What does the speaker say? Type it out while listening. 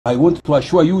I want to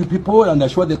assure you people and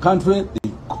assure the country,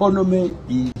 the economy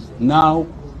is now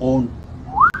on.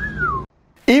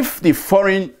 If the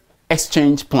foreign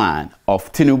exchange plan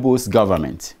of Tinubu's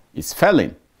government is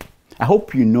failing, I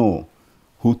hope you know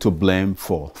who to blame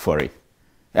for it.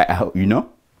 You know?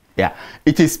 Yeah,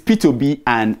 it is Obi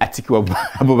and Atiku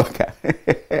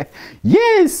Abubakar.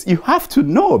 Yes, you have to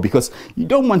know because you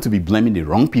don't want to be blaming the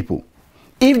wrong people.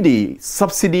 If the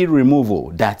subsidy removal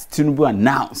that Tinubu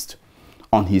announced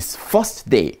on his first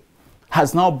day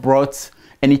has not brought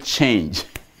any change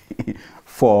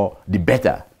for the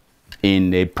better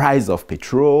in the price of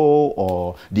petrol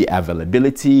or the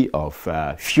availability of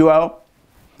fuel,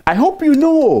 I hope you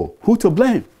know who to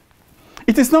blame.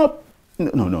 It is not,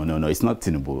 no, it's not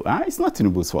Tinubu. It's not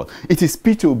Tinubu's fault. It is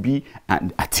Obi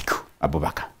and Atiku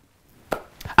Abubakar.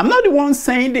 I'm not the one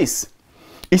saying this.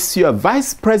 It's your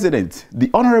vice president,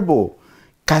 the Honorable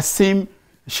Kasim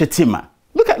Shettima.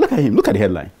 Look at him. Look at the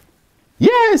headline.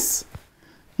 Yes,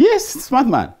 smart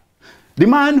man. The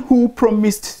man who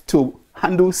promised to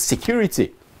handle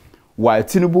security while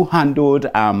Tinubu handled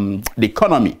the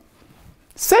economy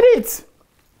said it.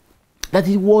 That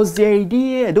it was the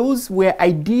idea, those were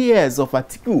ideas of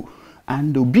Atiku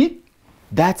and Obi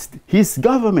that his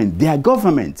government, their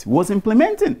government was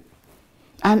implementing.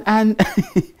 And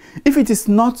if it is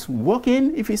not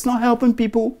working, if it's not helping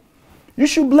people, you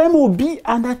should blame Obi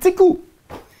and Atiku.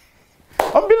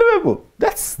 Unbelievable.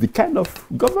 That's the kind of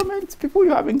government, people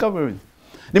you have in government.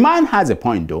 The man has a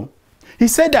point though. He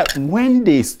said that when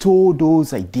they stole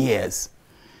those ideas,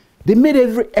 they made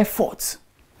every effort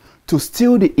to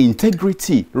steal the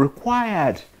integrity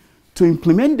required to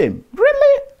implement them.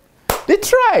 Really? They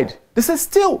tried. They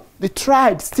said they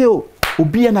tried still.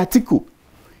 Obi and Atiku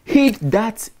hid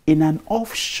that in an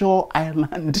offshore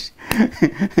island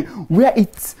where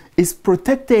it is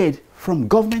protected from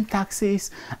government taxes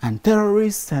and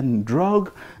terrorists and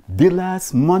drug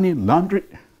dealers, money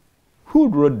laundering. Who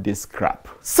wrote this crap?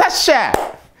 Sasha!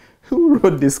 Who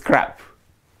wrote this crap?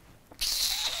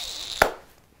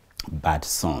 Bad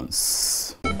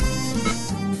sons.